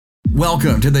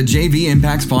Welcome to the JV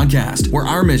Impacts Podcast, where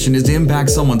our mission is to impact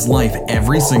someone's life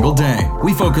every single day.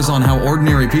 We focus on how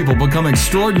ordinary people become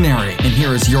extraordinary. And here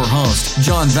is your host,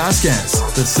 John Vasquez,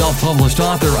 the self-published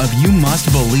author of You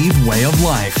Must Believe Way of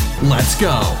Life. Let's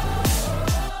go.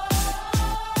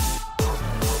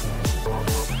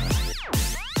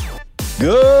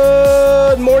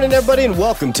 Good morning, everybody, and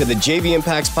welcome to the JV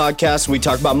Impacts Podcast. We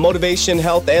talk about motivation,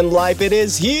 health, and life. It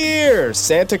is here.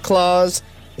 Santa Claus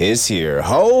is here.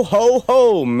 Ho, ho,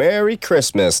 ho. Merry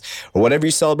Christmas. Or whatever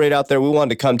you celebrate out there, we wanted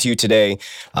to come to you today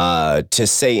to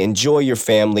say enjoy your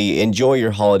family, enjoy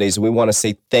your holidays. We want to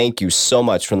say thank you so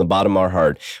much from the bottom of our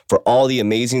heart for all the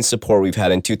amazing support we've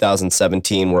had in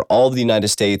 2017. We're all over the United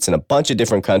States and a bunch of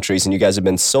different countries, and you guys have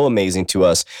been so amazing to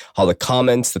us. All the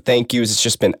comments, the thank yous, it's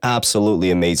just been absolutely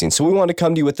amazing. So we want to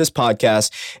come to you with this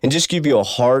podcast and just give you a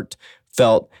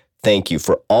heartfelt thank you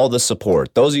for all the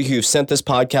support. Those of you who've sent this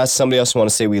podcast, somebody else want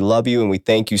to say we love you and we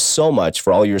thank you so much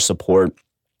for all your support.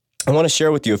 I want to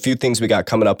share with you a few things we got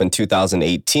coming up in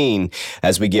 2018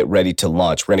 as we get ready to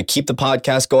launch. We're going to keep the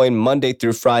podcast going Monday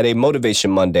through Friday,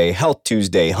 Motivation Monday, Health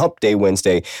Tuesday, Hump Day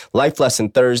Wednesday, Life Lesson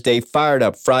Thursday, Fired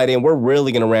Up Friday, and we're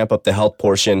really going to ramp up the health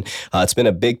portion. It's been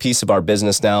a big piece of our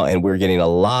business now, and we're getting a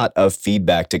lot of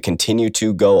feedback to continue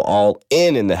to go all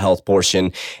in the health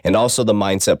portion and also the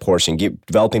mindset portion,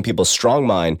 developing people's strong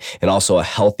mind and also a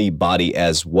healthy body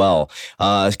as well.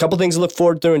 A couple things to look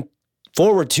forward to in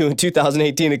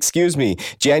 2018,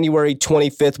 January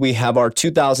 25th, we have our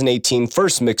 2018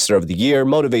 first mixer of the year,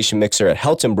 Motivation Mixer at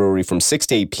Helton Brewery from 6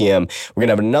 to 8 p.m. We're going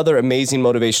to have another amazing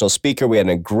motivational speaker. We had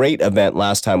a great event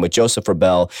last time with Joseph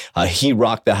Rebel. He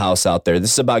rocked the house out there.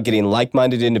 This is about getting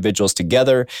like-minded individuals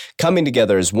together, coming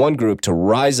together as one group to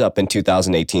rise up in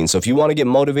 2018. So if you want to get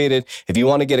motivated, if you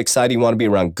want to get excited, you want to be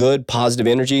around good, positive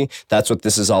energy, that's what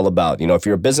this is all about. You know, if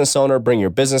you're a business owner, bring your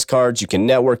business cards. You can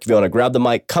network. If you want to grab the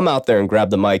mic, come out there and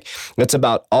grab the mic. It's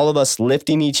about all of us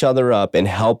lifting each other up and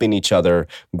helping each other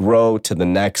grow to the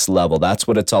next level. That's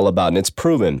what it's all about. And it's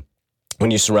proven.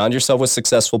 When you surround yourself with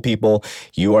successful people,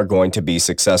 you are going to be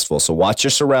successful. So watch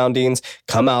your surroundings,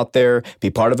 come out there,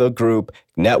 be part of a group,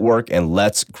 network, and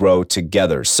let's grow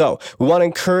together. So we want to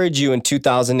encourage you in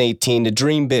 2018 to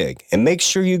dream big and make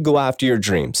sure you go after your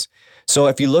dreams. So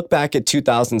if you look back at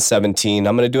 2017,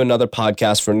 I'm going to do another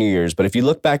podcast for New Year's, but if you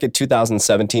look back at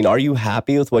 2017, are you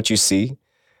happy with what you see?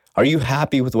 Are you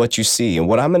happy with what you see? And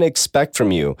what I'm going to expect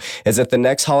from you is that the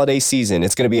next holiday season,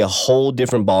 it's going to be a whole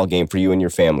different ballgame for you and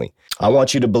your family. I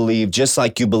want you to believe, just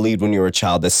like you believed when you were a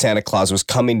child, that Santa Claus was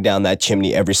coming down that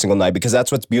chimney every single night, because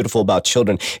that's what's beautiful about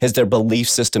children, is their belief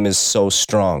system is so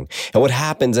strong. And what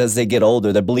happens as they get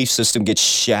older, their belief system gets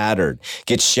shattered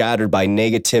by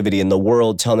negativity and the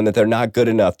world telling them that they're not good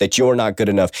enough, that you're not good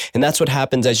enough. And that's what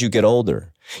happens as you get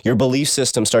older. Your belief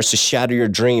system starts to shatter your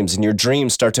dreams, and your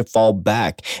dreams start to fall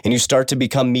back, and you start to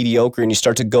become mediocre, and you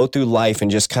start to go through life and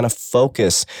just kind of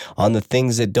focus on the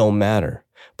things that don't matter.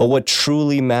 But what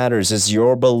truly matters is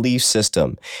your belief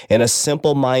system, and a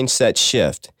simple mindset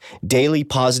shift, daily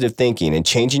positive thinking, and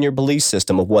changing your belief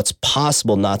system of what's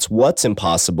possible, not what's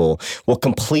impossible, will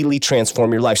completely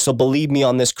transform your life. So believe me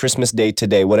on this Christmas day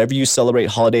today, whatever you celebrate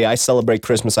holiday, I celebrate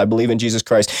Christmas, I believe in Jesus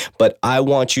Christ, but I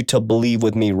want you to believe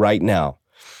with me right now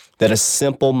that a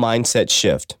simple mindset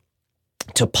shift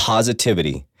to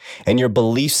positivity and your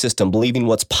belief system, believing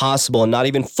what's possible and not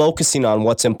even focusing on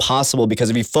what's impossible,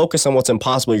 because if you focus on what's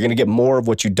impossible, you're going to get more of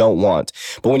what you don't want.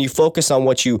 But when you focus on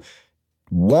what you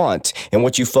want and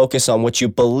what you focus on what you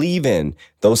believe in,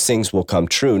 those things will come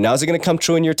true. Now, is it going to come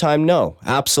true in your time? No,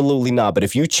 absolutely not. But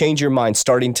if you change your mind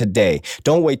starting today,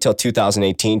 don't wait till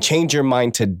 2018, change your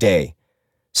mind today.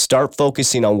 Start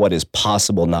focusing on what is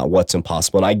possible, not what's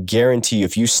impossible. And I guarantee you,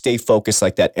 if you stay focused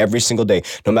like that every single day,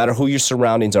 no matter who your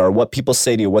surroundings are, what people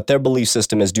say to you, what their belief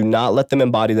system is, do not let them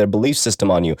embody their belief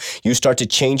system on you. You start to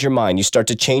change your mind. You start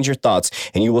to change your thoughts,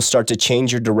 and you will start to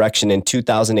change your direction. In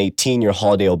 2018, your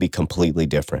holiday will be completely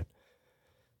different.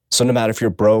 So no matter if you're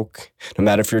broke, no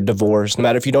matter if you're divorced, no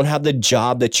matter if you don't have the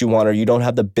job that you want or you don't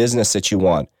have the business that you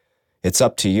want, it's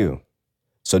up to you.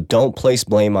 So don't place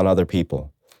blame on other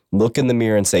people. Look in the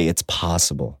mirror and say, it's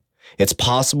possible. It's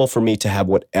possible for me to have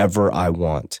whatever I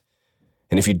want.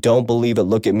 And if you don't believe it,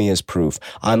 look at me as proof.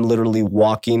 I'm literally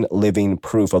walking, living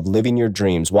proof of living your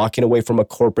dreams, walking away from a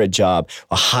corporate job,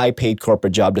 a high-paid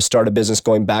corporate job, to start a business,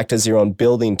 going back to zero and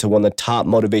building to one of the top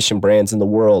motivation brands in the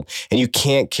world. And you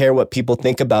can't care what people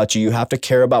think about you. You have to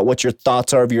care about what your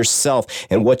thoughts are of yourself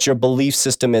and what your belief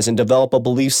system is, and develop a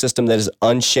belief system that is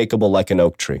unshakable like an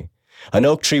oak tree. An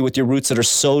oak tree with your roots that are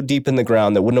so deep in the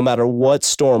ground that no matter what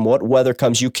storm, what weather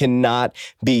comes, you cannot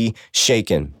be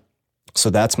shaken. So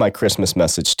that's my Christmas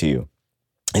message to you,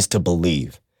 is to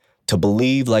believe To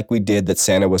believe like we did that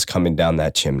Santa was coming down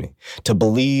that chimney. To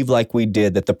believe like we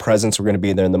did that the presents were going to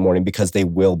be there in the morning, because they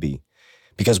will be.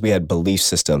 Because we had belief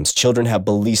systems. Children have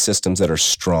belief systems that are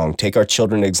strong. Take our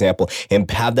children example and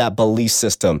have that belief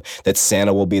system that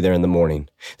Santa will be there in the morning,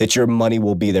 that your money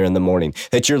will be there in the morning,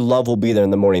 that your love will be there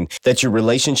in the morning, that your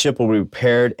relationship will be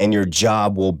repaired, and your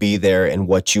job will be there, and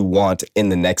what you want in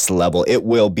the next level. It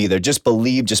will be there. Just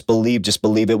believe, just believe, just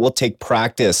believe. It will take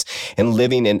practice in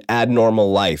living an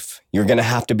abnormal life. You're going to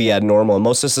have to be abnormal. And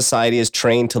most of society is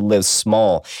trained to live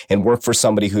small and work for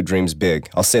somebody who dreams big.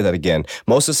 I'll say that again.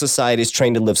 Most of society is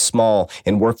trained to live small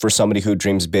and work for somebody who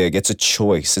dreams big. It's a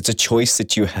choice. It's a choice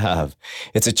that you have.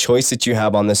 It's a choice that you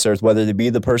have on this earth, whether to be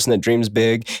the person that dreams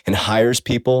big and hires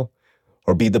people,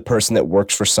 or be the person that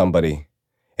works for somebody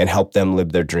and help them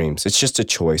live their dreams. It's just a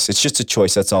choice. It's just a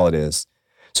choice. That's all it is.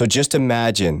 So just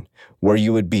imagine where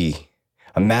you would be.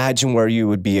 Imagine where you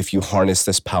would be if you harness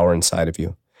this power inside of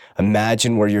you.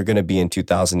 Imagine where you're going to be in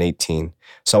 2018.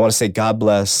 So I want to say God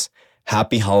bless,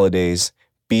 happy holidays,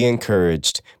 be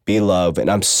encouraged, be loved.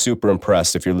 And I'm super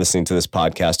impressed if you're listening to this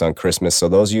podcast on Christmas. So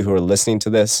those of you who are listening to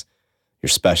this, you're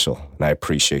special, and I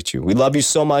appreciate you. We love you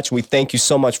so much. We thank you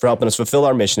so much for helping us fulfill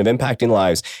our mission of impacting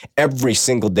lives every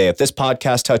single day. If this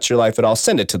podcast touched your life at all,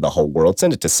 send it to the whole world.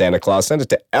 Send it to Santa Claus. Send it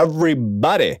to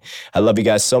everybody. I love you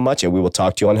guys so much, and we will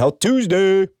talk to you on Health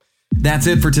Tuesday. That's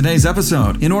it for today's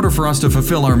episode. In order for us to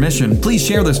fulfill our mission, please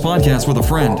share this podcast with a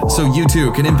friend so you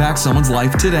too can impact someone's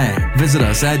life today. Visit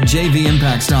us at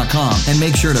jvimpacts.com and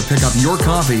make sure to pick up your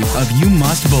copy of You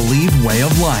Must Believe Way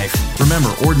of Life.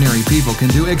 Remember, ordinary people can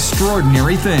do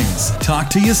extraordinary things. Talk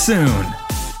to you soon.